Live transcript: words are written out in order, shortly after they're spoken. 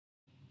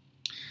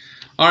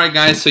All right,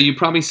 guys. So you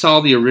probably saw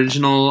the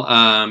original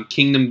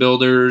Kingdom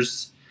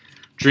Builders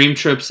Dream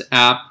Trips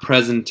app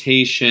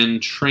presentation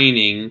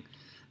training.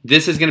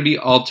 This is going to be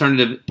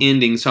alternative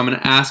ending. So I'm going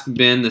to ask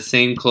Ben the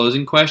same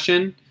closing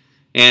question,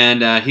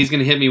 and he's going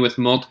to hit me with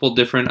multiple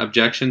different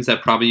objections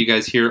that probably you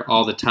guys hear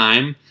all the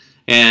time.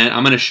 And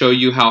I'm going to show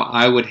you how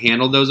I would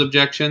handle those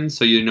objections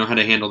so you know how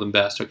to handle them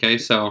best, okay?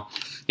 So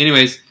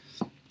anyways,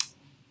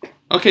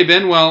 okay,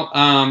 Ben, well,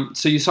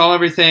 so you saw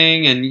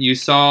everything and you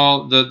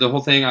saw the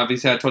whole thing.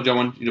 Obviously, I told you I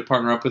wanted you to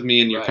partner up with me,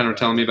 and you're kind of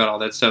telling me about all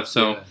that stuff.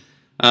 So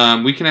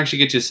we can actually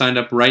get you signed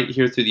up right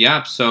here through the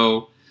app.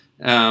 So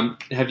do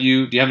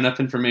you have enough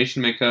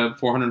information to make a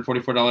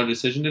 $444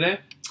 decision today?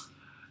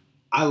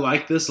 I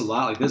like this a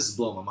lot. Like, this is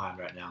blowing my mind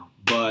right now.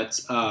 But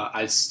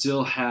I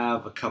still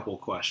have a couple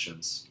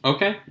questions.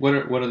 Okay. What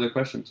are the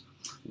questions?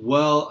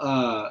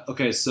 Well,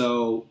 okay,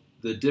 so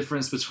the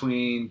difference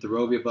between the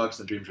Rovia Bucks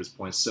and the Dream Trips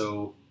points.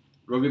 So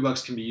Rovia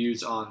Bucks can be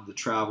used on the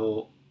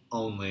travel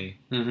only.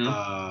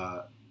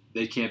 Mm-hmm.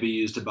 They can't be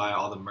used to buy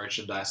all the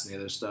merchandise and the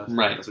other stuff.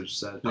 Right. That's what you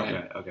said?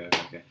 Right. Okay.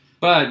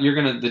 But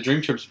the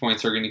Dream Trips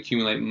points are going to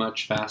accumulate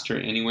much faster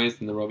anyways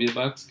than the Rovia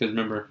Bucks. Because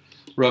remember,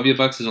 Rovia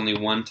Bucks is only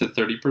 1 to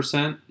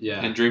 30%.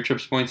 Yeah. And Dream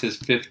Trips points is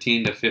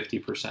 15 to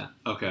 50%.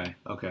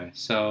 Okay.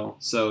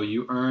 So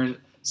you earn...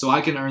 So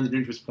I can earn the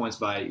Dream Trips points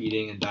by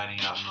eating and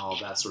dining out and all of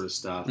that sort of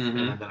stuff. Mm-hmm.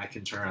 And then I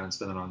can turn around and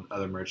spend it on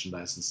other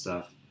merchandise and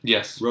stuff.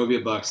 Yes.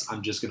 Rovia Bucks,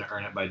 I'm just going to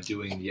earn it by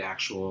doing the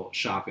actual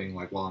shopping,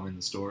 like while I'm in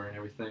the store and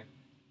everything.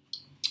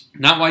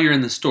 Not while you're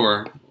in the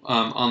store,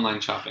 online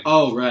shopping.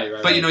 Oh, right.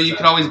 But you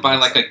could always buy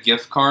like a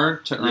gift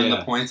card to earn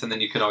the points, and then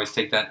you could always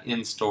take that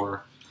in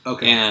store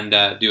and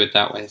do it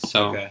that way.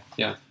 So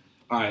yeah.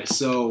 All right.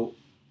 So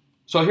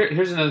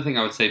here's another thing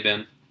I would say,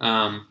 Ben.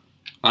 On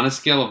a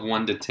scale of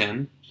 1 to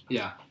 10,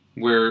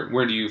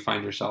 where do you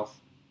find yourself?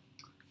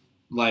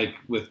 Like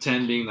with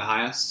 10 being the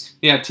highest?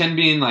 Yeah, 10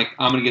 being like,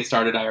 I'm going to get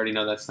started. I already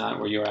know that's not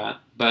where you're at.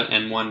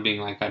 And 1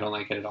 being like, I don't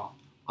like it at all.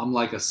 I'm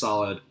like a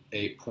solid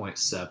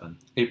 8.7.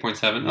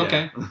 8.7? Yeah.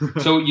 Okay.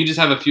 So you just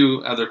have a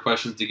few other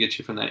questions to get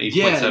you from that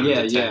 8.7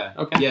 to 10. Yeah.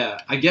 Okay. Yeah.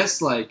 I guess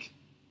like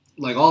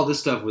all this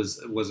stuff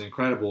was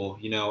incredible,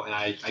 and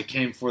I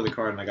came for the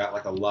card and I got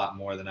like a lot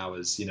more than I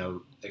was,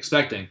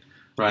 expecting.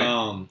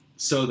 Right.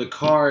 So the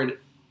card,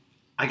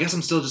 I guess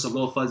I'm still just a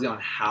little fuzzy on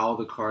how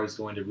the card is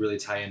going to really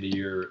tie into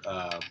your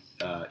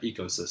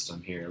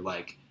ecosystem here.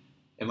 Like,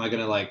 am I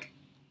going to like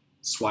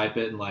swipe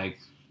it and like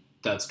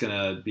that's going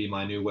to be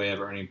my new way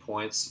of earning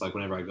points, like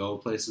whenever I go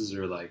places,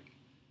 or like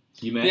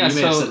you may have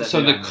said that.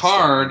 So the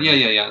card,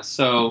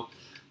 So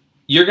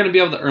you're going to be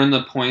able to earn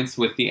the points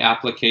with the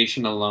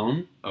application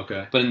alone.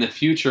 Okay. But in the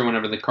future,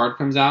 whenever the card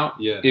comes out,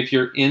 if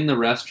you're in the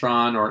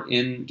restaurant or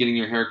in getting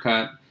your hair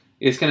cut,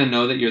 it's going to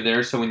know that you're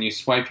there. So when you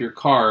swipe your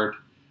card,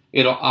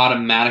 it'll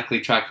automatically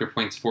track your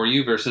points for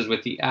you, versus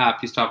with the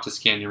app, you still have to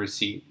scan your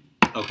receipt.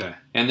 Okay.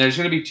 And there's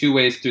going to be 2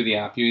 ways through the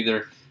app. You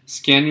either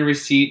scan your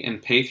receipt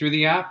and pay through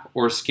the app,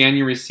 or scan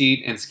your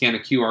receipt and scan a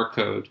QR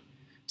code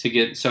to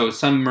get. So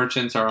some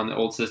merchants are on the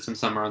old system,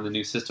 some are on the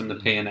new system, the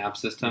pay in app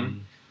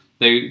system.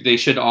 Mm-hmm. They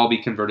should all be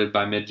converted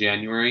by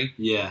mid-January.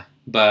 Yeah.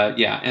 But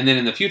yeah, and then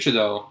in the future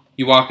though,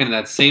 you walk into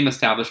that same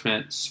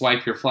establishment,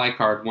 swipe your fly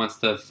card. Once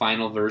the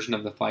final version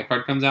of the fly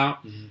card comes out,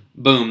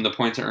 boom, the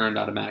points are earned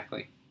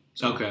automatically.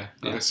 So, Okay,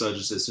 so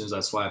just as soon as I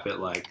swipe it,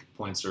 like,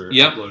 points are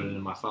Yep. uploaded into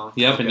my phone?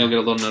 Yep, and you'll get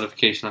a little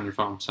notification on your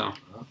phone. So.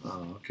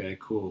 Oh, okay,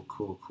 cool.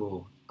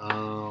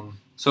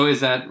 So is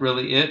that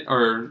really it,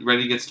 or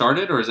ready to get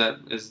started, or do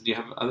you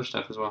have other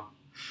stuff as well?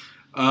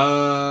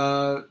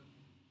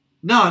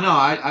 No,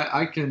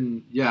 I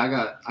can.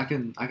 Yeah, I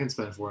can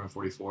spend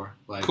 444.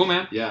 Like, cool,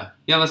 man. Yeah.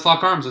 Let's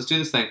lock arms. Let's do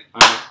this thing.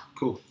 All right,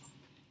 cool.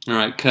 All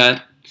right,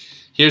 cut.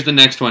 Here's the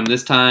next one.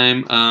 This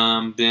time,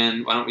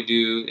 Ben, why don't we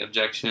do the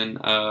objection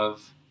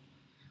of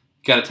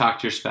you got to talk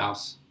to your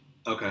spouse?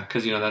 Okay.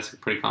 Because that's a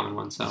pretty common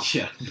one. So.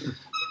 Yeah.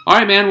 All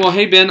right, man. Well,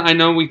 hey, Ben, I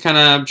know we kind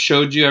of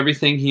showed you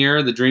everything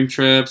here, the dream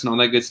trips and all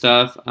that good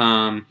stuff.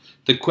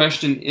 The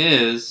question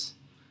is,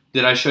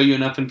 did I show you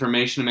enough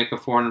information to make a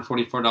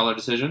 $444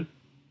 decision?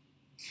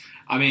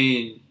 I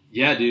mean,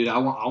 yeah, dude, I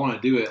want to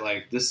do it.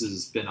 Like, this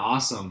has been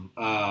awesome.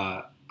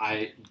 I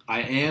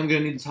am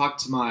gonna need to talk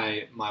to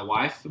my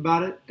wife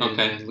about it and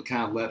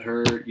kind of let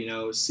her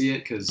see it,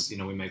 because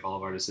we make all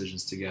of our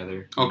decisions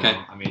together. Okay.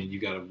 I mean, you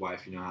got a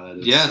wife, you know how that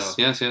is. Yes.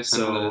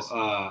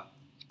 So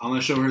I'm gonna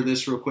show her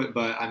this real quick,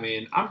 but I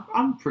mean,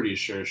 I'm pretty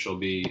sure she'll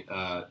be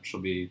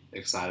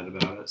excited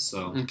about it.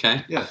 So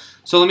okay. Yeah.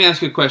 So let me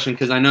ask you a question,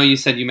 because I know you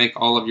said you make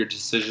all of your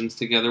decisions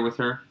together with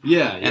her.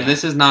 Yeah. And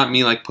this is not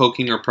me like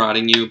poking or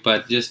prodding you,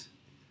 but just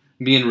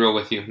being real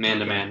with you, man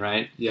to man,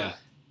 right? Yeah.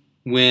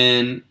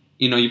 When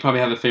you probably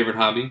have a favorite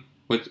hobby.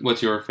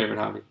 What's your favorite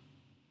hobby?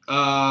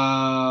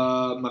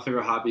 My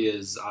favorite hobby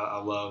is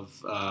I love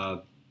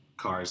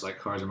cars. Like,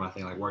 cars are my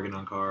thing. Like, working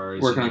on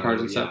cars. Working on cars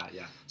and stuff.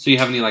 Yeah. So you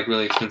have any like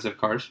really expensive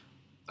cars?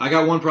 I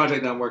got one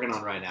project that I'm working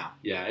on right now.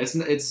 Yeah, it's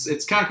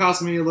kind of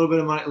costing me a little bit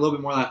of money, a little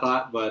bit more than I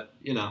thought, but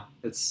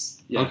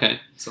it's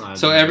okay.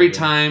 So every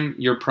time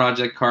your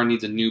project car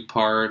needs a new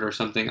part or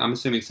something, I'm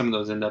assuming some of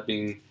those end up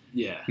being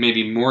Yeah.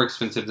 maybe more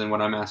expensive than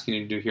what I'm asking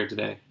you to do here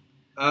today.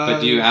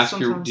 But do you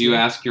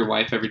ask your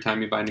wife every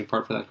time you buy a new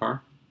part for that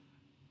car?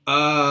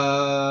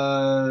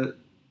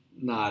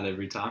 Not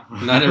every time.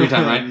 Not every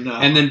time, right? No.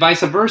 And then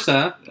vice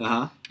versa.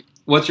 Uh-huh.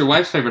 What's your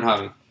wife's favorite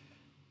hobby?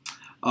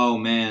 Oh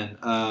man,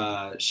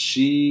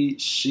 she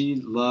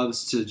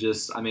loves to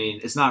just. I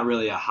mean, it's not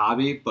really a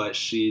hobby, but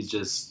she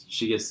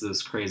gets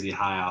this crazy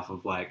high off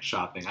of like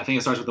shopping. I think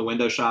it starts with the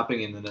window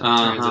shopping, and then it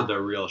turns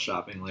into real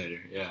shopping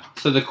later. Yeah.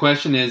 So the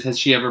question is, has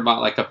she ever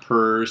bought like a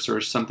purse or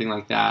something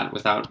like that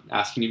without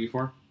asking you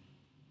before?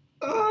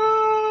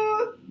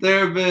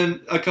 There have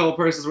been a couple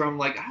purses where I'm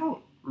like, I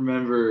don't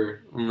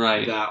remember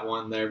that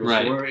one there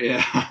before. Right.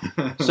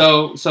 Yeah.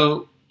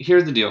 So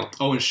here's the deal.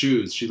 Oh, and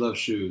shoes. She loves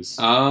shoes.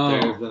 Oh.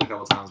 There have been a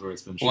couple times where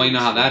it's been shoes. Well, you know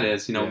how that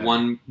is. You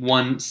know,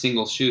 one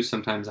single shoe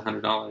sometimes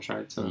 $100,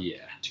 right? So yeah.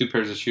 2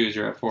 pairs of shoes,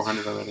 you're at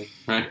 $400 already,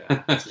 right?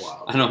 Yeah, that's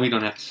wild. I know we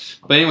don't have.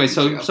 But anyway,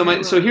 so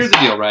here's the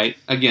deal, right?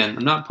 Again,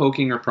 I'm not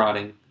poking or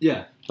prodding.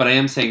 Yeah. But I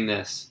am saying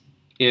this.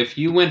 If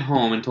you went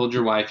home and told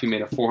your wife you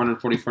made a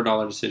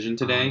 $444 decision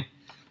today,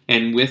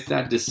 and with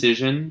that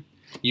decision,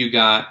 you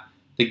got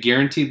the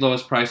guaranteed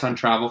lowest price on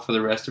travel for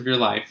the rest of your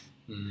life.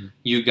 Mm-hmm.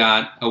 You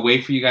got a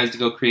way for you guys to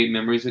go create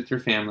memories with your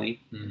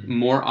family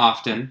more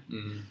often.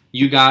 Mm-hmm.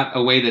 You got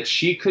a way that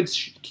she could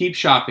keep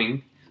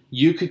shopping.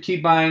 You could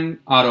keep buying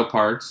auto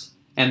parts.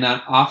 And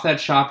that off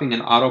that shopping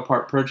and auto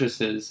part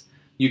purchases,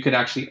 you could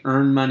actually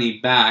earn money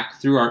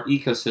back through our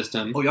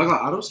ecosystem. Oh, y'all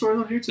got auto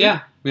stores on here too?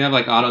 Yeah. We have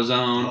like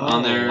AutoZone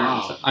on there.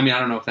 Wow. I mean, I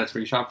don't know if that's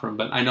where you shop from,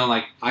 but I know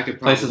like I could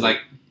places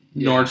like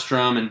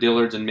Nordstrom and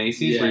Dillard's and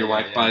Macy's where your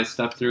wife buys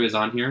stuff through is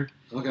on here.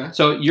 Okay.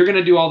 So you're going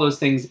to do all those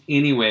things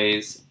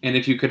anyways, and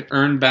if you could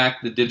earn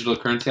back the digital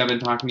currency I've been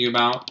talking to you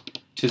about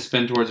to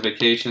spend towards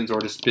vacations or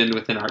to spend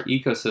within our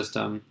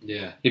ecosystem,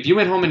 if you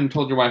went home and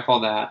told your wife all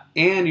that,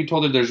 and you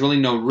told her there's really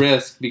no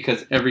risk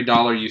because every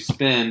dollar you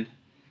spend,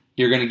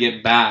 you're going to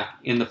get back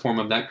in the form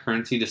of that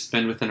currency to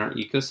spend within our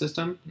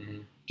ecosystem,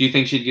 do you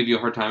think she'd give you a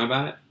hard time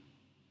about it?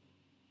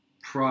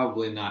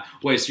 Probably not.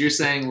 Wait, so you're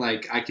saying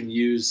like I can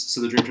use,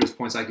 the Dream Trips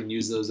points, I can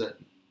use those at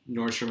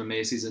Nordstrom and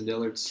Macy's and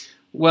Dillard's?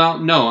 Well,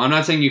 no, I'm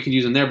not saying you could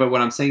use them there, but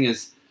what I'm saying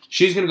is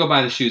she's going to go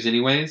buy the shoes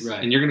anyways,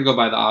 and you're going to go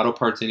buy the auto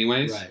parts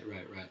anyways. Right.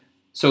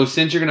 So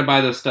since you're going to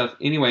buy those stuff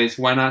anyways,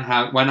 why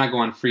not go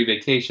on free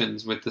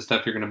vacations with the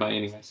stuff you're going to buy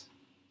anyways?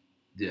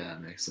 Yeah,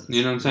 that makes sense.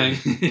 You know what I'm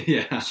saying?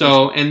 Yeah.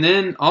 So, and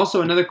then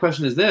also another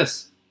question is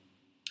this,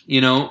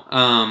 if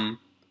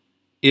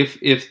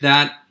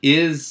that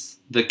is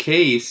the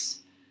case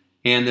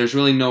and there's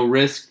really no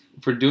risk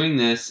for doing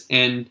this,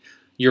 and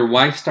your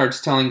wife starts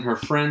telling her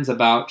friends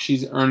about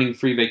she's earning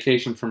free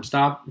vacation from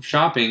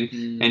shopping,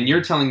 and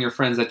you're telling your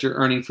friends that you're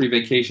earning free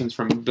vacations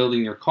from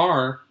building your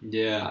car.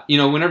 Yeah.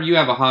 Whenever you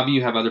have a hobby,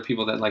 you have other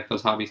people that like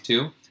those hobbies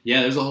too.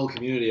 Yeah, there's a whole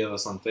community of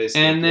us on Facebook.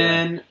 And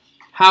then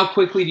how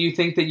quickly do you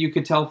think that you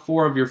could tell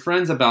 4 of your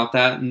friends about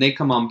that and they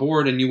come on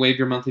board and you waive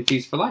your monthly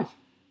fees for life?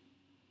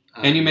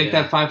 And you make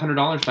that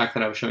 $500 back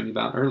that I was showing you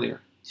about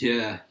earlier.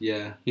 Yeah.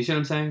 You see what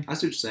I'm saying? I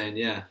see what you're saying,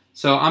 yeah.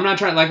 So I'm not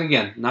trying,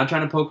 not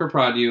trying to poke or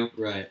prod you.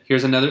 Right.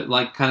 Here's another,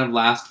 kind of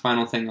last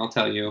final thing I'll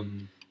tell you.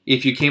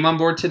 If you came on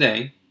board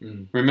today,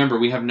 remember,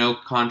 we have no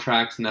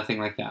contracts, nothing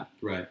like that.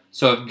 Right.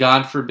 So if,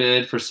 God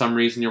forbid, for some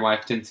reason your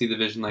wife didn't see the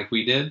vision like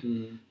we did,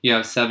 you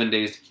have 7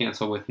 days to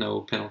cancel with no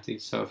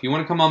penalties. So if you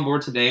want to come on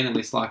board today and at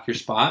least lock your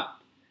spot,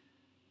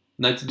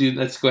 let's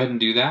go ahead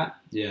and do that.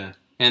 Yeah.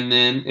 And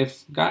then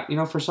if, God,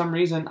 for some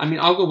reason,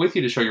 I'll go with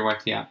you to show your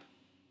wife the app.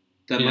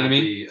 That might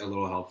be a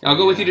little helpful. I'll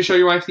go with you to show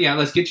your wife the app.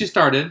 Let's get you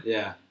started.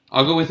 Yeah.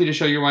 I'll go with you to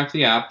show your wife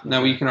the app.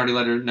 That way you can already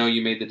let her know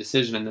you made the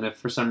decision. And then if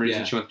for some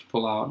reason she wants to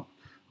pull out,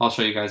 I'll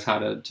show you guys how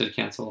to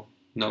cancel.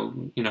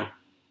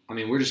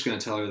 We're just going to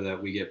tell her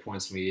that we get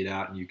points when we eat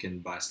out and you can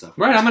buy stuff.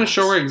 Right, I'm going to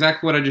show her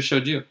exactly what I just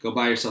showed you. Go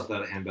buy yourself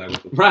that handbag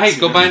with the points. Right,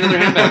 go buy another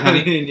handbag,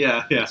 honey.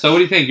 Yeah. So what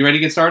do you think? You ready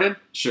to get started?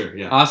 Sure,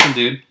 yeah. Awesome,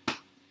 dude.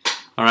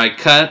 All right,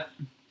 cut.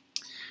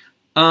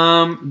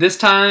 This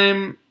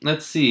time,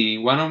 let's see.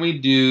 Why don't we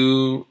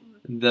do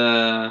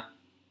the...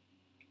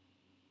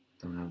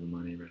 Don't have the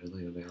money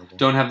readily available.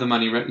 Don't have the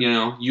money,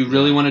 you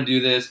really want to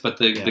do this, but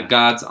the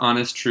God's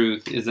honest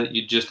truth is that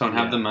you just don't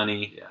have the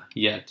money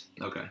yet.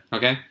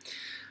 Okay?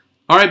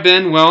 All right,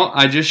 Ben. Well,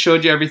 I just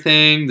showed you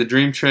everything, the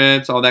dream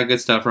trips, all that good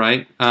stuff,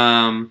 right?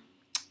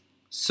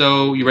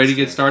 So you ready to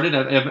get started?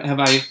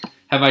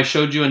 Have I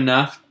showed you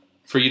enough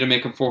for you to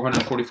make a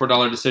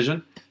 $444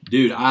 decision?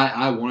 Dude,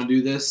 I want to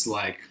do this.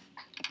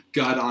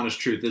 God, honest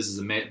truth, this is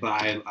amazing.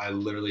 But I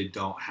literally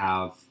don't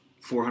have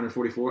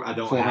 $444. I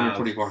don't have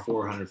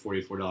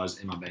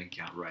 $444 in my bank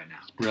account right now.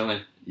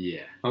 Really?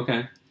 Yeah.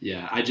 Okay.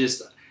 Yeah, I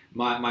just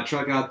my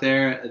truck out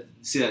there.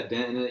 See that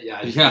dent in it?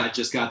 Yeah. I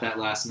just got that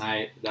last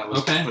night. That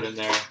was put in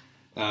there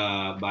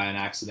by an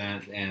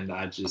accident, and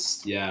I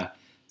just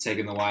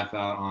taking the wife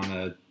out on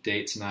a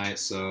date tonight.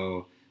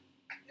 So,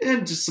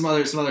 and just some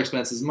other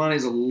expenses.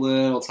 Money's a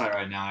little tight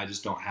right now. I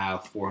just don't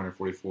have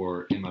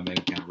 $444 in my bank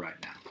account right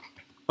now.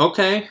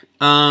 Okay.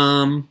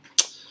 Well,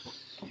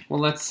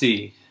 let's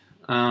see.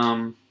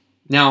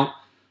 Now,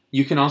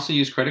 you can also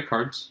use credit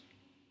cards.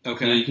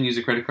 Okay. You know, you can use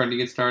a credit card to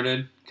get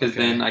started because Okay.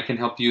 then I can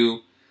help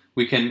you.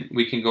 We can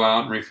go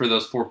out and refer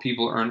those 4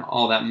 people, earn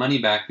all that money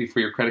back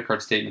before your credit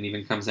card statement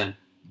even comes in.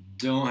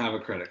 Don't have a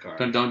credit card.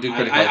 Don't do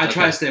credit cards. I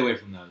try to stay away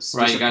from those.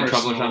 Right, Just you got in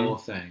trouble or personal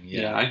something? thing.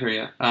 Yeah, I hear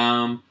you.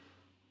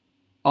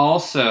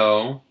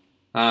 Also,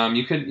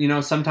 you could, you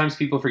know, sometimes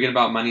people forget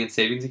about money and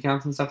savings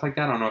accounts and stuff like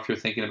that. I don't know if you're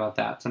thinking about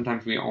that.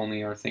 Sometimes we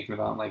only are thinking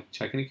about like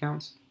checking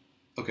accounts.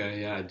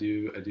 Okay, yeah, I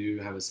do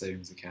have a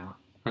savings account.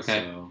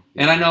 Okay, So,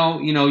 yeah. and I know,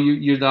 you know,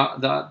 you're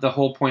the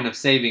whole point of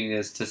saving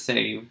is to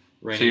save.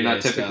 Rainy So you're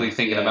not day typically stuff,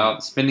 thinking yeah.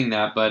 about spending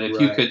that, but if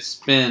you Right. could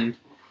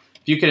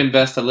if you could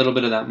invest a little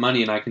bit of that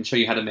money, and I can show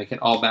you how to make it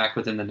all back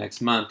within the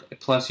next month,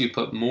 plus you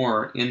put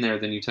more in there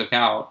than you took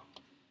out,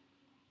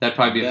 that'd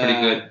probably be a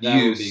pretty good that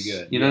use. would be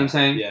good. You know what I'm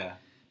saying? Yeah.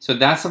 So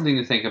that's something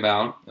to think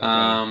about.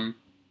 Okay.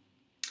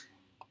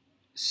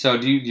 So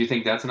do you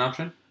think that's an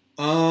option?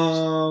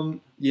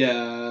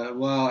 Yeah.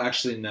 Well,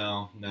 actually,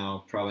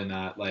 no, probably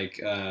not. Like,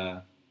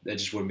 that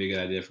just wouldn't be a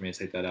good idea for me to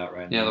take that out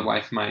right now. Yeah, the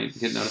wife might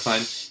get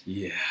notified.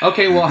 Yeah.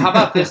 Okay, well, how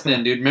about this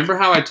then, dude? Remember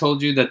how I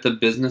told you that the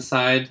business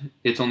side,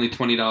 it's only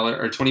 $20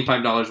 or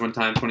 $25 one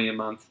time, $20 a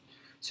month,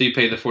 so you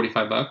pay the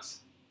 $45?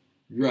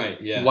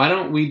 Right. Yeah. Why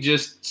don't we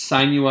just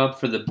sign you up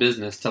for the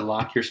business to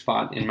lock your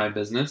spot in my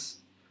business?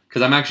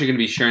 Because I'm actually going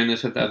to be sharing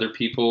this with other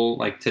people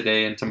like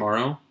today and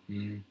tomorrow.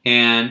 Mm.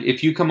 And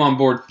if you come on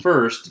board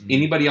first, Mm.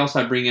 anybody else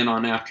I bring in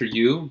on after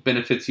you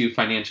benefits you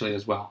financially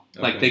as well.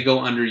 Like Okay. they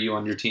go under you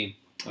on your team.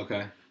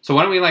 Okay. So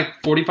why don't we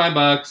like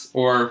 $45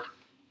 or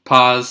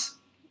pause?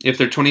 If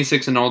they're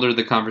 26 and older,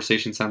 the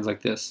conversation sounds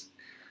like this.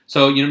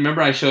 So you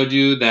remember I showed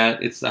you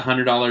that it's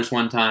 $100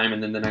 one time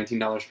and then the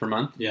 $19 per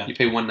month? Yeah. You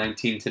pay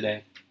 $119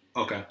 today.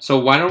 Okay. So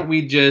why don't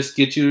we just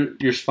get you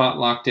your spot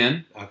locked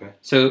in? Okay.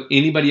 So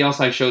anybody else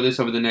I show this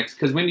over the next,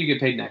 because when do you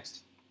get paid next?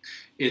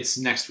 It's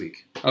next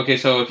week. Okay,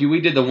 so if we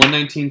did the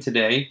 $119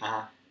 today,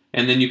 Uh-huh.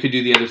 and then you could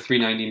do the other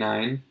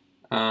 $399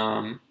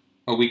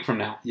 a week from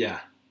now. Yeah.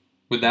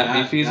 Would that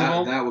be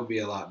feasible? That would be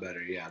a lot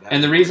better. Yeah.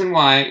 And the reason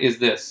why is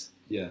this.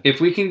 Yeah.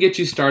 If we can get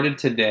you started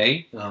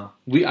today, Uh-huh.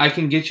 I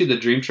can get you the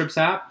Dream Trips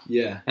app,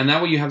 Yeah. and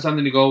that way you have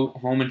something to go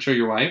home and show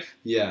your wife,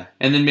 Yeah.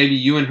 and then maybe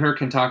you and her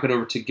can talk it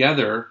over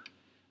together,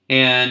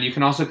 and you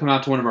can also come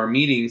out to one of our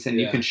meetings, and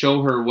you Yeah. can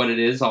show her what it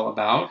is all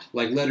about.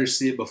 Like, let her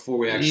see it before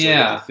we actually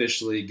Yeah.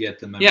 officially get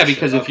the membership. Yeah,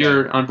 because if Okay.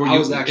 you're on board, I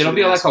was actually it'll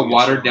be like a asking you to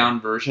watered show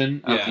down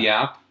version of Yeah. the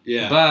app,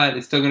 Yeah. but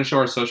it's still going to show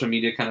our social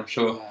media, kind of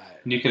show, Right.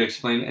 and you could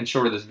explain and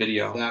show her this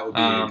video. That would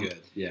be really good.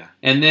 Yeah.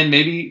 And then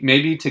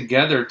maybe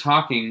together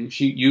talking,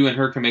 you and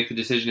her can make the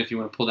decision if you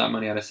want to pull that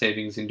money out of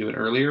savings and do it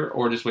earlier,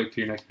 or just wait for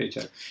your next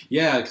paycheck.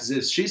 Yeah, because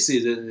if she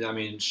sees it, I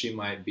mean, she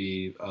might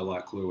be a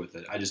lot cooler with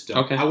it. I just don't.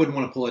 Okay. I wouldn't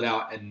want to pull it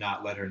out and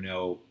not let her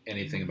know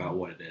anything about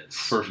what it is.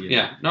 you know?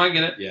 Yeah, no, I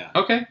get it. Yeah.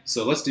 Okay.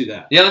 So let's do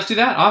that. Yeah, let's do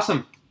that.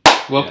 Awesome.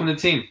 Welcome to the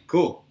team.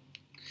 Cool.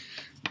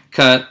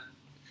 Cut.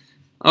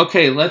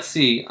 Okay, let's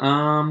see.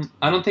 I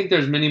don't think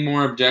there's many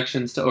more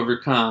objections to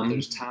overcome.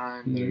 There's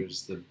time.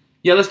 There's the.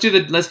 Yeah, let's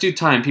do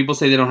time. People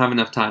say they don't have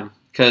enough time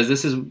because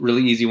this is a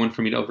really easy one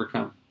for me to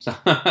overcome. So.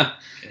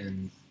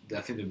 And I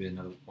think there'll be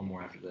one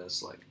more after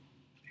this. Like.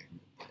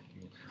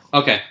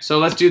 Okay, so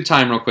let's do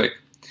time real quick.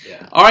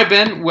 Yeah. All right,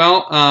 Ben.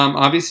 Well,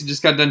 obviously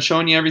just got done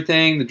showing you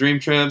everything, the dream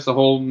trips, the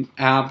whole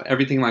app,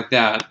 everything like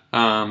that.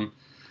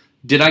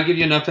 Did I give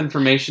you enough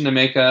information to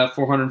make a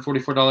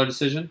 $444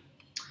 decision?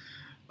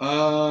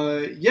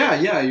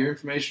 Yeah. Your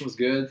information was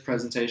good.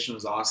 Presentation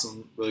was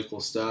awesome. Really cool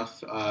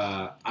stuff.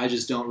 I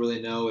just don't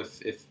really know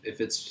if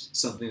it's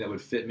something that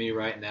would fit me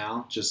right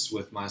now. Just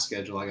with my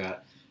schedule, I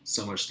got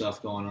so much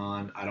stuff going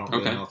on. I don't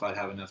really know if I'd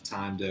have enough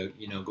time to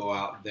go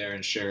out there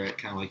and share it,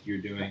 kind of like you're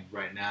doing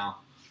right now.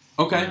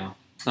 Okay. You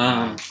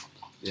know?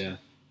 Yeah.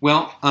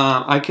 Well,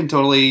 I can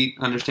totally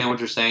understand what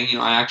you're saying.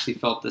 I actually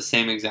felt the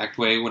same exact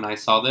way when I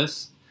saw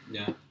this.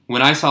 Yeah.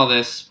 When I saw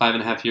this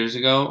 5.5 years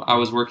ago, I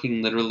was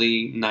working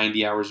literally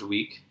 90 hours a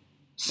week.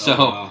 So,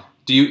 wow.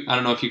 I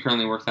don't know if you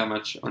currently work that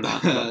much or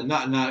not.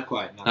 Not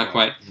quite. Not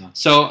quite. No.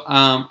 So,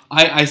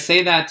 I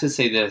say that to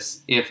say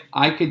this. If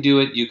I could do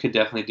it, you could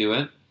definitely do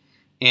it.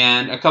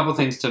 And a couple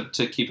things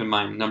to keep in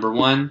mind. Number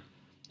one,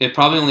 it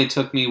probably only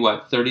took me,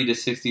 30 to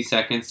 60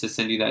 seconds to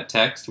send you that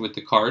text with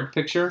the card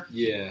picture.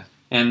 Yeah.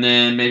 And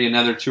then maybe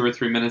another 2 or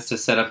 3 minutes to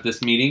set up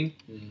this meeting.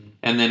 Mm-hmm.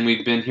 And then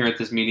we've been here at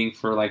this meeting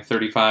for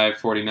 35,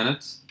 40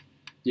 minutes.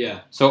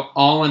 Yeah. So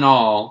all in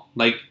all,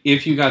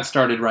 if you got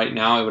started right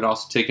now, it would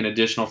also take an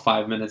additional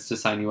 5 minutes to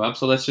sign you up.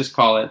 So let's just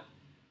call it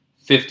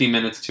 50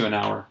 minutes to an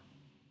hour.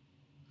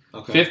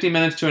 Okay. 50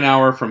 minutes to an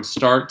hour from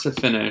start to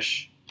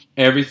finish,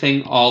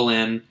 everything all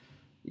in.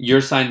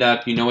 You're signed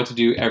up. You know what to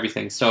do,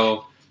 everything.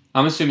 So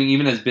I'm assuming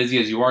even as busy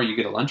as you are, you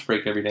get a lunch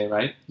break every day,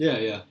 right?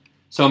 Yeah.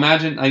 So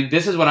imagine,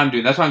 this is what I'm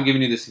doing. That's why I'm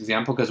giving you this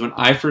example, because when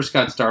I first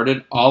got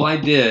started, all I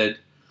did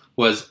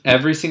was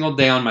every single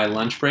day on my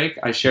lunch break,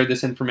 I shared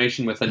this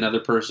information with another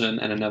person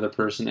and another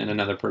person and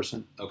another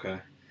person. Okay.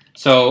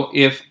 So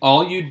if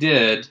all you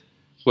did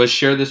was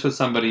share this with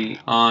somebody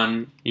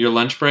on your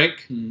lunch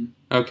break,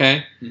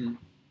 okay,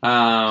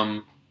 Mm-hmm.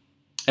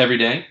 every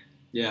day,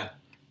 Yeah.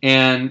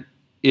 and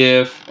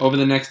if over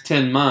the next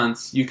 10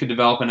 months you could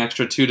develop an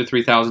extra $2,000 to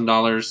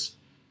 $3,000,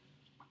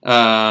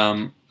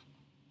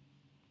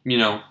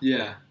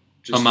 Yeah.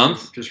 a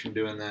month? Just from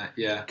doing that,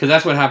 yeah. Because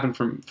that's what happened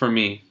for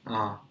me.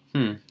 Uh-huh.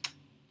 I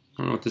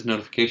don't know what this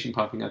notification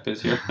popping up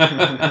is here.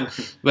 But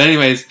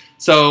anyways,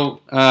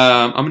 so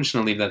I'm just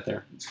going to leave that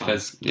there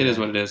because it is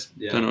what it is.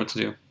 Yeah. Don't know what to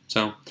do.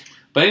 So,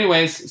 but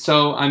anyways,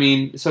 so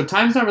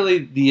time's not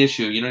really the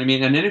issue. You know what I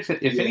mean? And then if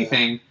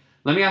anything,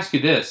 let me ask you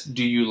this: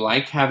 do you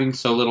like having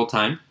so little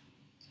time?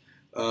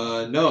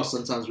 No,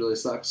 sometimes really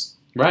sucks.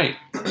 Right.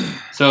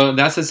 So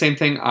that's the same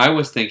thing I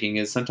was thinking.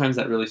 Is sometimes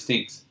that really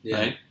stinks. Yeah.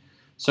 Right.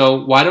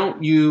 So why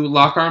don't you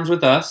lock arms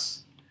with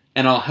us,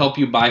 and I'll help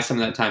you buy some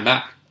of that time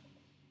back.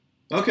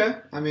 Okay.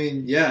 I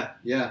mean, yeah.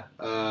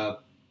 I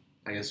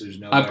guess there's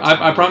no.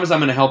 I promise I'm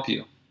going to help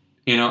you.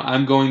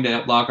 I'm going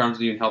to lock arms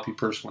with you and help you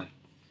personally.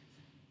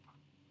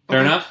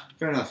 Fair enough?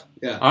 Fair enough.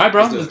 Yeah. All right,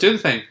 bro. Let's do the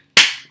thing.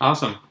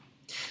 Awesome.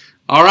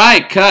 All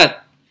right,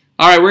 cut.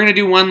 All right, we're going to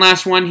do one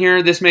last one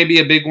here. This may be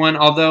a big one,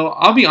 although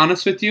I'll be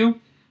honest with you,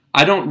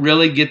 I don't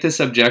really get this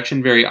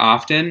objection very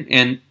often.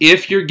 And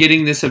if you're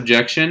getting this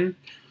objection,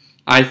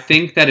 I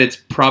think that it's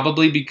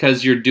probably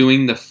because you're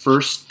doing the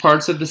first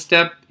parts of the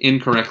step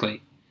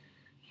incorrectly.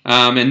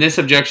 And this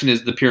objection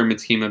is the pyramid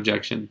scheme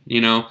objection.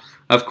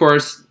 Of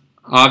course,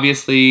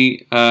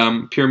 obviously,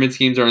 pyramid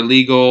schemes are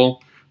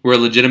illegal. We're a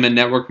legitimate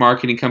network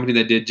marketing company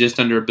that did just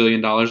under $1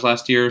 billion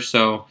last year.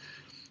 So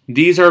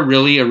these are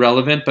really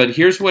irrelevant. But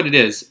here's what it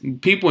is.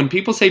 When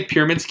people say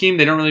pyramid scheme,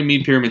 they don't really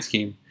mean pyramid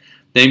scheme.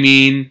 They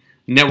mean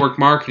network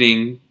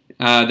marketing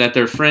that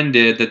their friend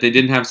did that they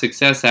didn't have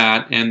success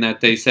at and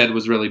that they said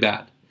was really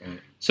bad. Right.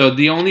 So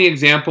the only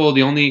example,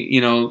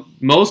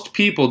 most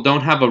people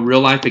don't have a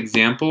real life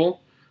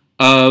example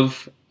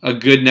of a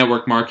good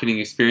network marketing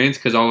experience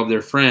because all of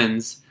their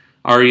friends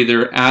are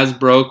either as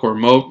broke or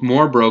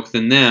more broke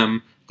than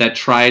them that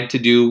tried to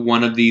do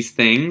one of these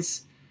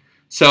things.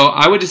 So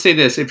I would just say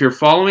this: if you're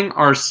following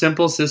our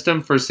simple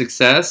system for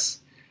success,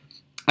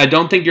 I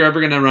don't think you're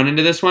ever going to run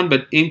into this one.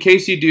 But in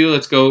case you do,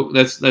 let's go.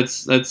 Let's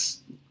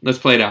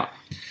play it out.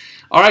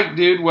 All right,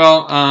 dude.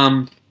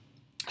 Well,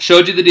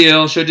 showed you the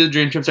deal, showed you the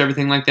dream trips,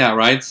 everything like that,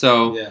 right?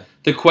 So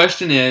The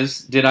question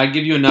is, did I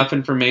give you enough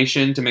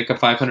information to make a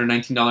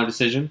 $519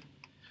 decision?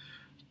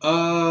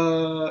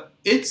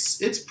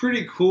 It's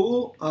pretty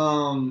cool.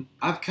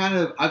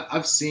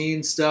 I've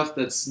seen stuff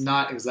that's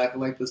not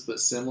exactly like this, but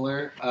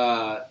similar.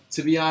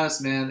 To be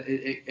honest, man,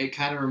 it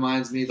kind of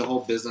reminds me. The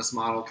whole business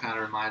model kind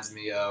of reminds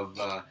me of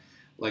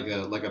like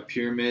a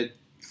pyramid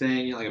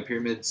thing, like a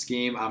pyramid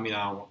scheme. I mean,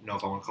 I don't know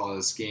if I want to call it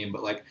a scheme,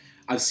 but like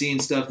I've seen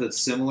stuff that's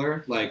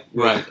similar, like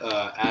with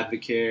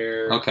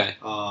Advocare. Okay.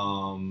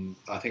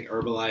 I think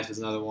Herbalife is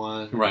another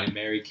one. Right.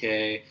 Mary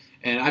Kay.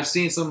 And I've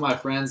seen some of my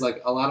friends,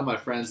 like a lot of my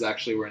friends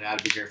actually were in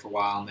Advocare for a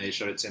while, and they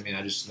showed it to me, and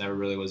I just never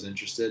really was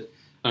interested.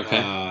 Okay.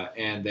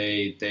 And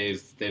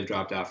they've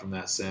dropped out from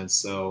that since.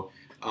 So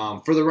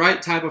for the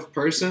right type of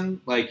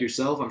person like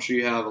yourself, I'm sure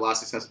you have a lot of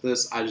success with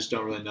this. I just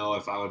don't really know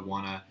if I would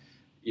want to,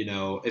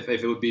 if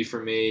it would be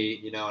for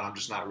me, and I'm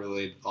just not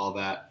really all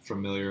that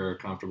familiar or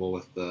comfortable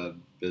with the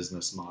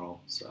business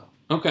model. So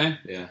okay.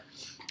 Yeah.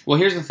 Well,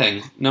 here's the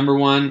thing. Number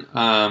one,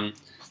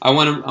 I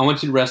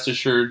want you to rest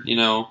assured,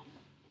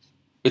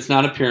 it's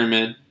not a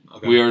pyramid.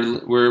 Okay.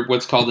 We're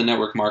what's called a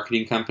network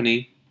marketing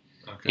company.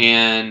 Okay.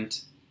 And,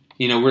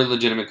 we're a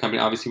legitimate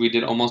company. Obviously, we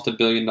did almost $1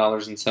 billion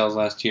in sales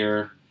last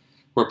year.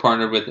 We're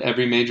partnered with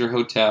every major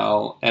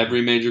hotel,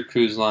 every major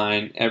cruise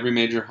line, every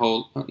major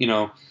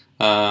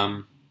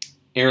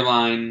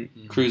airline,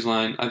 cruise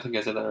line. I think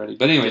I said that already.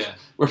 But anyways,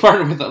 we're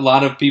partnered with a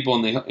lot of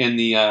people in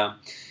the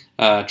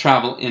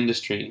travel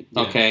industry.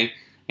 Okay. Yeah.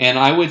 And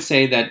I would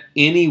say that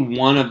any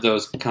one of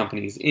those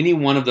companies, any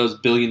one of those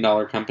 $1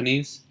 billion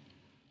companies,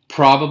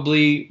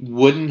 probably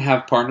wouldn't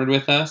have partnered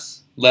with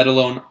us, let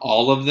alone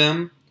all of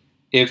them,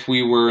 if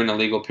we were in a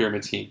legal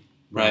pyramid scheme,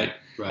 right?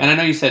 And I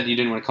know you said you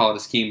didn't want to call it a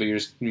scheme, but you're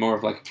just more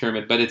of like a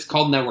pyramid. But it's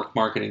called network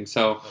marketing,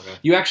 so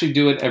you actually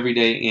do it every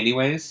day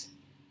anyways.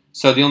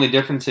 So the only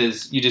difference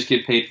is you just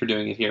get paid for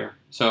doing it here.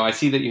 So I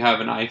see that you have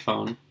an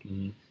iPhone.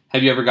 Mm-hmm.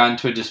 Have you ever gotten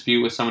into a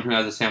dispute with someone who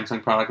has a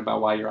Samsung product about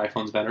why your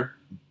iPhone's better?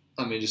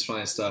 I mean, just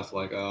funny stuff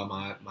like, oh,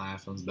 my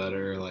iPhone's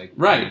better, like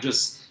right.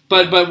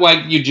 But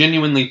like you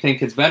genuinely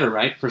think it's better,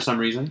 right? For some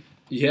reason.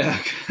 Yeah,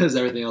 because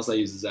everything else I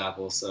use is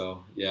Apple,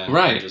 so yeah.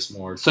 Right. Just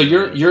more. So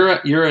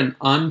you're an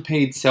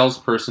unpaid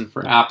salesperson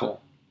for Apple.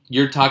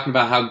 You're talking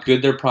about how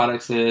good their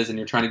products is, and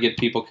you're trying to get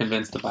people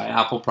convinced to buy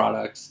Apple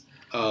products.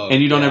 Oh,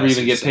 and you don't ever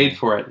even get paid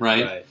for it,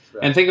 right? Right.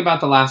 And think about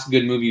the last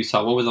good movie you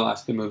saw. What was the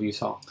last good movie you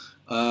saw?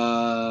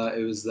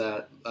 It was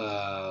that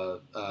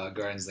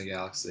Guardians of the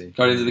Galaxy.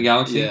 Guardians of the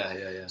Galaxy?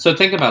 Yeah. So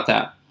think about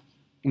that.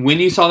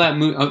 When you saw that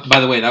movie... Oh, by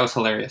the way, that was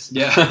hilarious.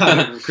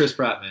 Yeah, Chris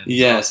Pratt, man.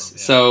 Yes. Awesome.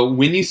 Yeah. So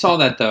when you saw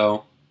that,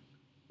 though,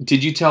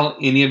 did you tell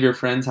any of your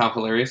friends how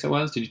hilarious it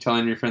was? Did you tell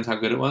any of your friends how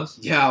good it was?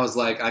 Yeah, I was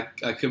like,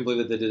 I couldn't believe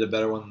that they did a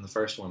better one than the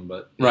first one,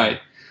 but... Yeah. Right.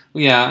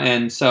 Yeah,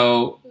 and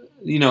so,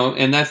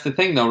 and that's the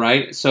thing, though,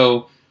 right?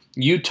 So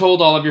You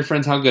told all of your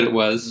friends how good it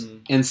was,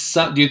 and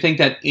do you think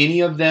that any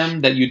of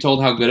them that you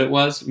told how good it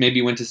was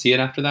maybe went to see it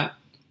after that?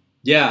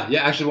 Yeah.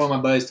 Actually, one of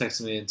my buddies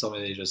texted me and told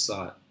me they just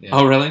saw it. Yeah.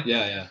 Oh, really?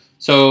 Yeah.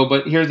 So,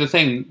 but here's the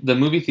thing: the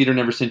movie theater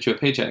never sent you a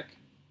paycheck.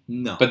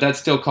 No. But that's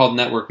still called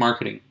network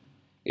marketing.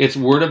 It's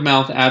word of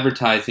mouth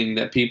advertising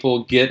that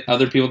people get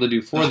other people to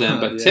do for them,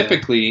 but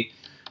typically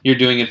you're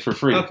doing it for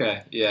free.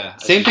 Okay, yeah.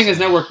 Same thing as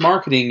network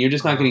marketing, you're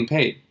just not getting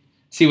paid.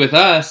 See, with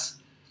us,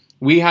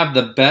 we have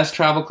the best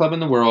travel club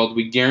in the world.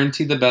 We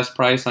guarantee the best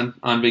price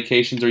on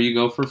vacations, or you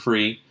go for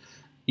free.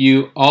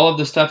 All of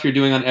the stuff you're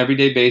doing on an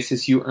everyday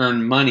basis, you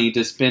earn money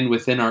to spend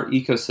within our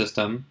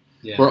ecosystem.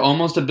 Yeah. We're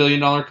almost $1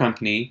 billion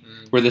company.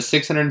 We're the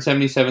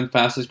 677th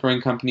fastest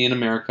growing company in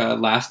America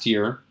last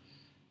year,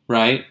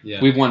 right?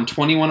 Yeah. We've won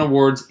 21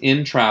 awards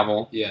in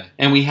travel. Yeah.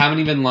 And we haven't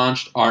even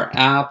launched our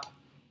app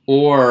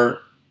or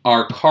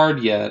our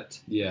card yet.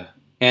 Yeah.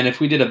 And if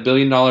we did $1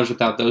 billion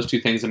without those two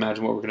things,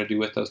 imagine what we're going to do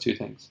with those two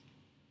things.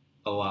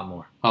 A lot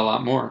more. A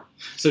lot more.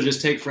 So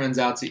just take friends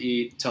out to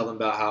eat, tell them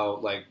about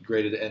how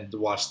great it is, and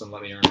watch them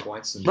let me earn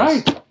points. And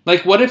right.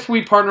 Like, what if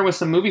we partner with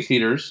some movie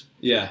theaters?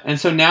 Yeah. And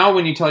so now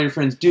when you tell your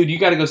friends, dude, you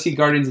got to go see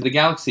Guardians of the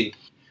Galaxy.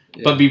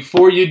 Yeah. But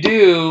before you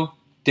do,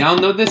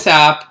 download this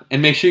app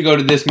and make sure you go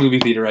to this movie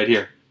theater right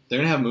here. They're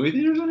going to have movie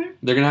theaters on here?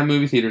 They're going to have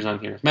movie theaters on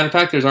here. Matter of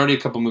fact, there's already a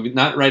couple movies,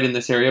 not right in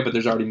this area, but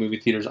there's already movie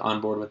theaters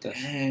on board with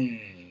this. Dang.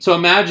 So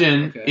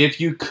imagine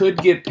if you could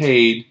get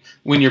paid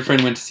when your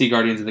friend went to see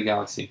Guardians of the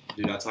Galaxy.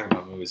 Dude, I talk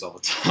about movies all the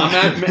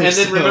time. And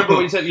then remember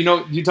what you said,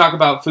 you talk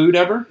about food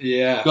ever?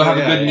 Yeah. Go have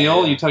a good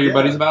meal, you tell your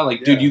buddies about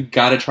it. Dude, you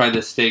got to try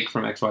this steak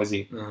from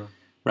XYZ. Uh-huh.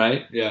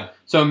 Right? Yeah.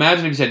 So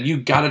imagine if you said, you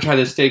got to try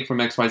this steak from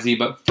XYZ,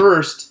 but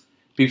first,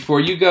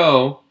 before you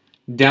go,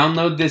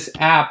 download this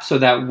app so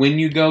that when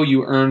you go,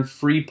 you earn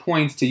free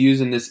points to use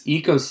in this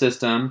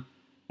ecosystem.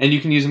 And you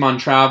can use them on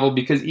travel,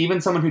 because even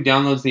someone who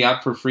downloads the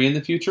app for free in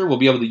the future will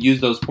be able to use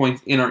those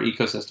points in our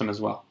ecosystem as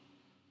well.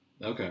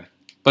 Okay.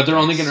 But they're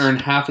only going to earn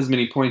half as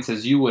many points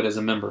as you would as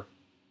a member.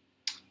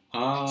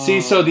 See,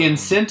 so the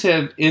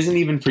incentive isn't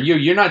even for you.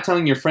 You're not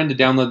telling your friend to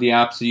download the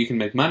app so you can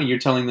make money. You're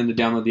telling them to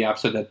download the app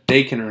so that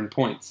they can earn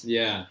points.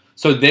 Yeah.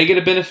 So they get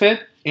a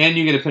benefit, and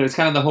you get a benefit. It's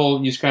kind of the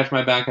whole you scratch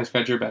my back, I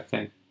scratch your back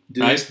thing. Do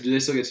they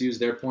still get to use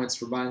their points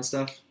for buying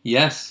stuff?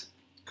 Yes.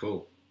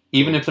 Cool.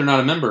 Even if they're not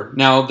a member.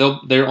 Now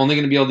they're only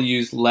going to be able to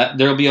use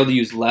they'll be able to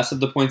use less of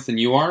the points than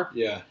you are.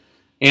 Yeah.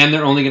 And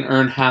they're only going to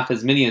earn half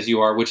as many as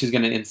you are, which is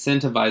going to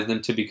incentivize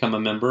them to become a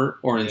member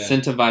or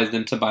incentivize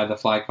them to buy the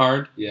fly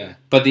card. Yeah.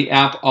 But the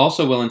app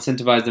also will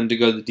incentivize them to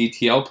go to the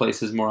DTL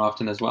places more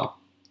often as well.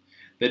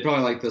 They'd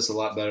probably like this a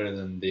lot better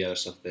than the other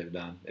stuff they've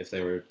done if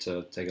they were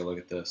to take a look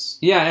at this.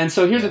 Yeah, and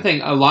so here's the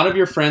thing. A lot of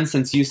your friends,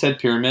 since you said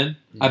pyramid,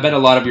 I bet a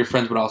lot of your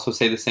friends would also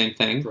say the same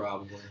thing.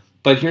 Probably.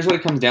 But here's what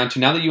it comes down to.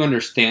 Now that you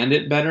understand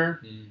it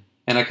better,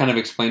 and I kind of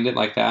explained it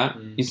like that,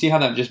 you see how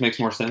that just makes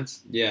more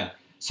sense? Yeah.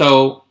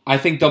 So I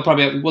think they'll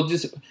probably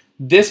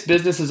this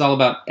business is all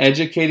about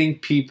educating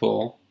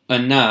people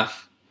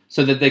enough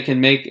so that they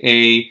can make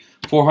a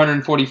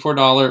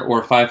 $444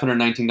 or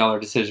 $519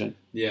 decision.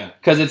 Yeah.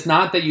 Because it's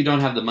not that you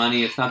don't have the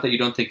money. It's not that you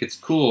don't think it's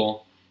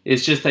cool.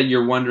 It's just that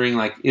you're wondering,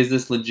 is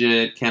this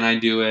legit? Can I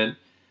do it?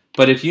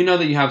 But if you know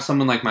that you have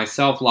someone like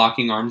myself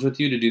locking arms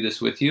with you to do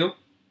this with you,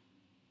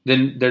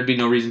 then there'd be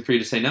no reason for you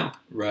to say no.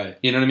 Right.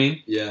 You know what I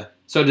mean? Yeah.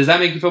 So does that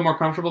make you feel more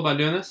comfortable about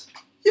doing this?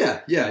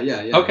 Yeah.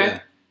 Okay. Yeah.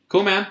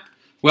 Cool, man.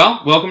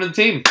 Well, welcome to the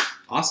team.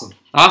 Awesome.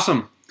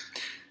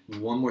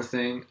 One more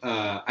thing.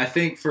 I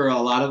think for a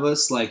lot of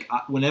us,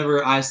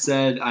 whenever I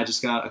said I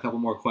just got a couple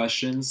more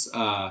questions,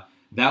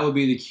 that would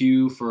be the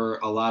cue for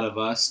a lot of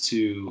us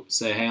to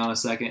say, hang on a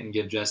second, and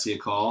give Jesse a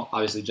call.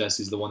 Obviously,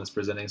 Jesse's the one that's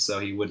presenting, so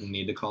he wouldn't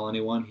need to call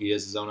anyone. He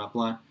is his own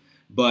upline.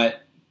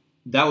 But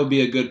that would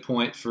be a good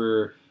point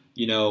for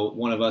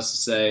one of us to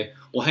say,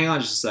 well, hang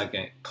on just a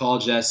second, call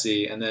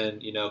Jesse, and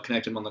then,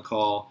 connect him on the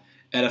call,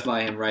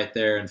 edify him right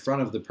there in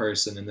front of the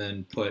person, and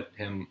then put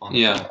him on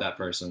the phone with that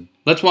person.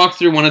 Let's walk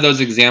through one of those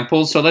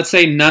examples. So let's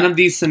say none of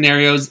these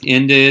scenarios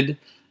ended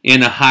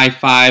in a high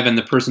five and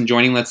the person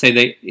joining, let's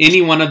say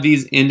any one of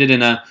these ended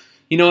in a,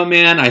 you know what,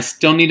 man, I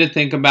still need to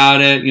think about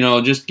it,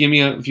 just give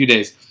me a few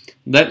days.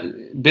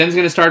 Ben's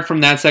going to start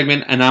from that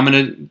segment, and I'm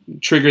going to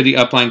trigger the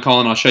upline call,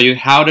 and I'll show you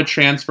how to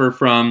transfer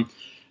from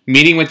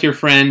meeting with your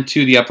friend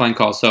to the upline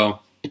call. So,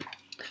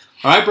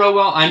 all right, bro.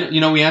 Well,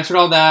 we answered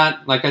all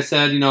that. Like I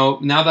said, now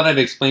that I've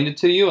explained it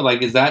to you,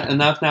 is that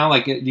enough now?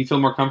 Do you feel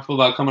more comfortable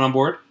about coming on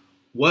board?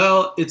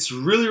 Well, it's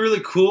really,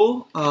 really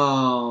cool.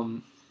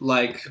 On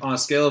a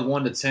scale of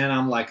 1 to 10,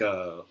 I'm like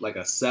a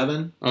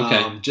 7.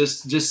 Okay.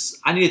 Just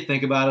I need to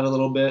think about it a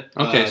little bit.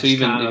 Okay. So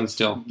even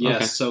still. Yeah.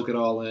 Okay. Soak it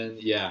all in.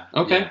 Yeah.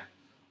 Okay.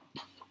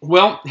 Yeah.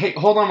 Well, hey,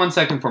 hold on 1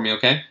 second for me.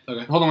 Okay.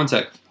 Okay. Hold on 1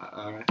 sec.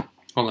 All right.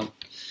 Hold on.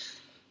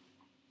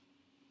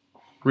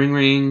 Ring,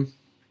 ring.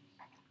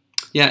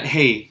 Yeah,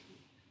 hey.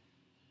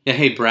 Yeah,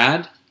 hey,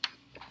 Brad.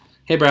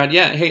 Hey, Brad.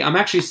 Yeah, hey, I'm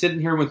actually sitting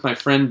here with my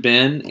friend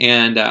Ben,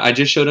 and I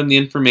just showed him the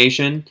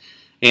information,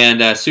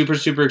 and super,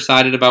 super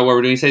excited about what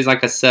we're doing. He says he's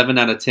like a 7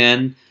 out of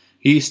 10.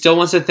 he still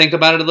wants to think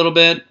about it a little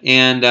bit,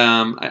 and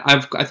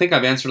I think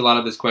I've answered a lot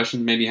of his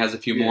questions. Maybe he has a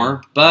few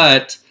more,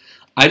 but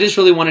I just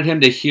really wanted him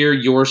to hear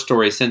your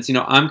story, since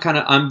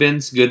I'm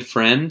Ben's good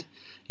friend.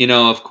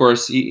 Of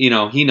course, he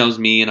knows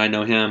me and I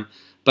know him,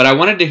 but I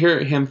wanted to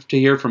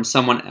hear from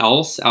someone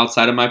else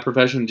outside of my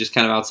profession, just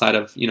kind of outside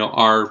of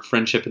our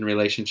friendship and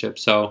relationship.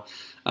 So.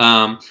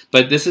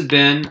 But this has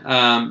been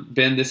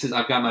Ben.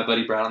 I've got my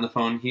buddy Brad on the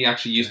phone. He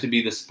actually used to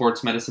be the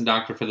sports medicine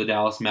doctor for the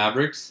Dallas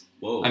Mavericks.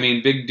 Whoa. I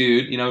mean, big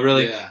dude.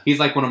 Really, he's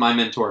like one of my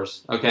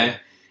mentors. Okay,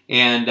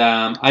 and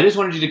I just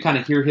wanted you to kind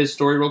of hear his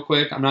story real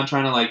quick. I'm not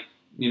trying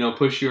to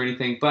push you or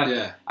anything, but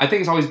I think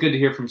it's always good to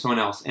hear from someone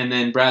else. And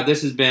then Brad,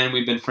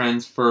 we've been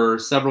friends for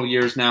several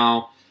years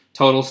now.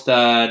 Total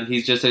stud.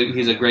 He's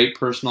a great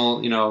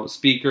personal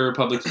speaker,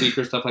 public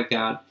speaker, stuff like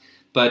that.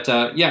 But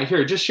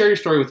here, just share your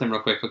story with him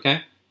real quick,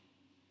 okay?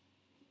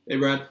 Hey,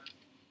 Brad.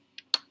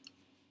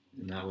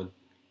 And that would.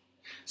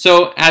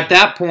 So at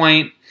that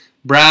point,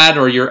 Brad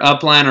or your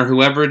upline or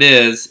whoever it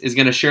is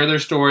going to share their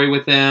story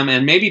with them,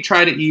 and maybe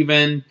try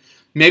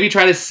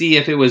to see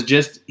if it was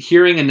just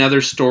hearing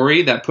another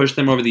story that pushed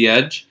them over the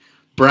edge.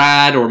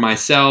 Brad or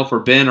myself or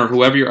Ben or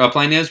whoever your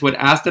upline is would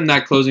ask them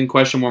that closing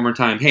question one more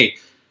time. Hey,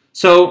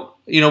 so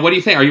what do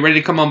you think? Are you ready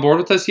to come on board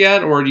with us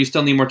yet, or do you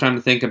still need more time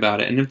to think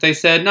about it? And if they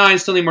said, no, I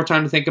still need more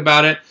time to think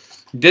about it,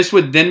 this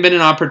would then be an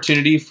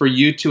opportunity for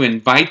you to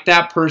invite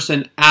that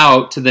person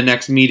out to the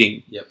next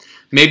meeting. Yep.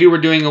 Maybe we're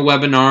doing a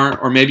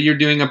webinar, or maybe you're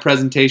doing a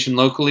presentation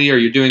locally, or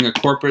you're doing a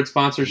corporate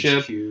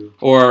sponsorship,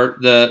 or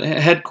the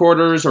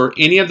headquarters, or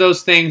any of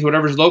those things,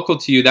 whatever's local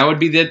to you. That would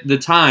be the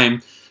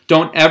time.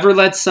 Don't ever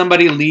let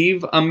somebody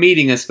leave a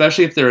meeting,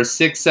 especially if they're a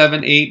 6,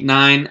 7, 8,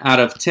 9 out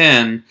of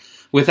 10,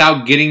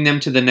 without getting them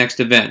to the next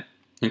event.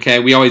 Okay?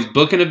 We always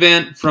book an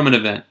event from an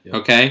event. Yep.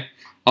 Okay?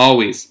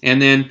 Always.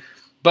 And then,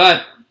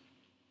 but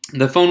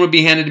the phone would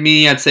be handed to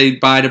me. I'd say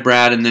bye to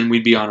Brad, and then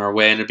we'd be on our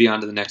way, and it'd be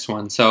on to the next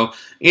one. So,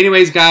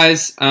 anyways,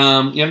 guys, you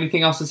have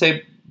anything else to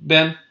say,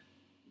 Ben?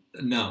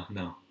 No.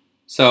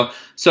 So,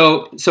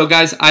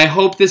 guys, I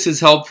hope this is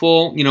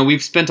helpful.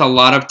 We've spent a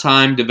lot of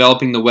time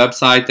developing the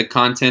website, the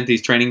content,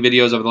 these training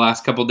videos over the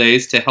last couple of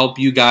days to help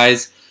you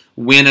guys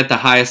win at the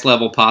highest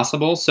level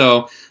possible.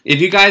 So,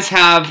 if you guys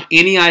have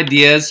any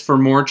ideas for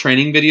more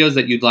training videos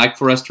that you'd like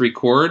for us to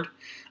record,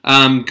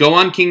 go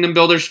on Kingdom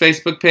Builders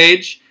Facebook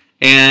page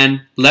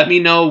and let me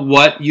know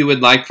what you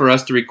would like for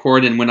us to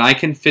record. And when I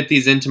can fit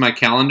these into my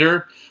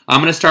calendar,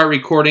 I'm going to start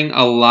recording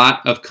a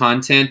lot of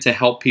content to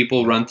help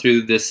people run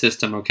through this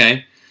system,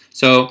 okay?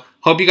 So,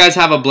 hope you guys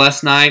have a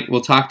blessed night. We'll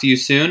talk to you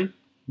soon.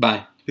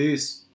 Bye. Peace.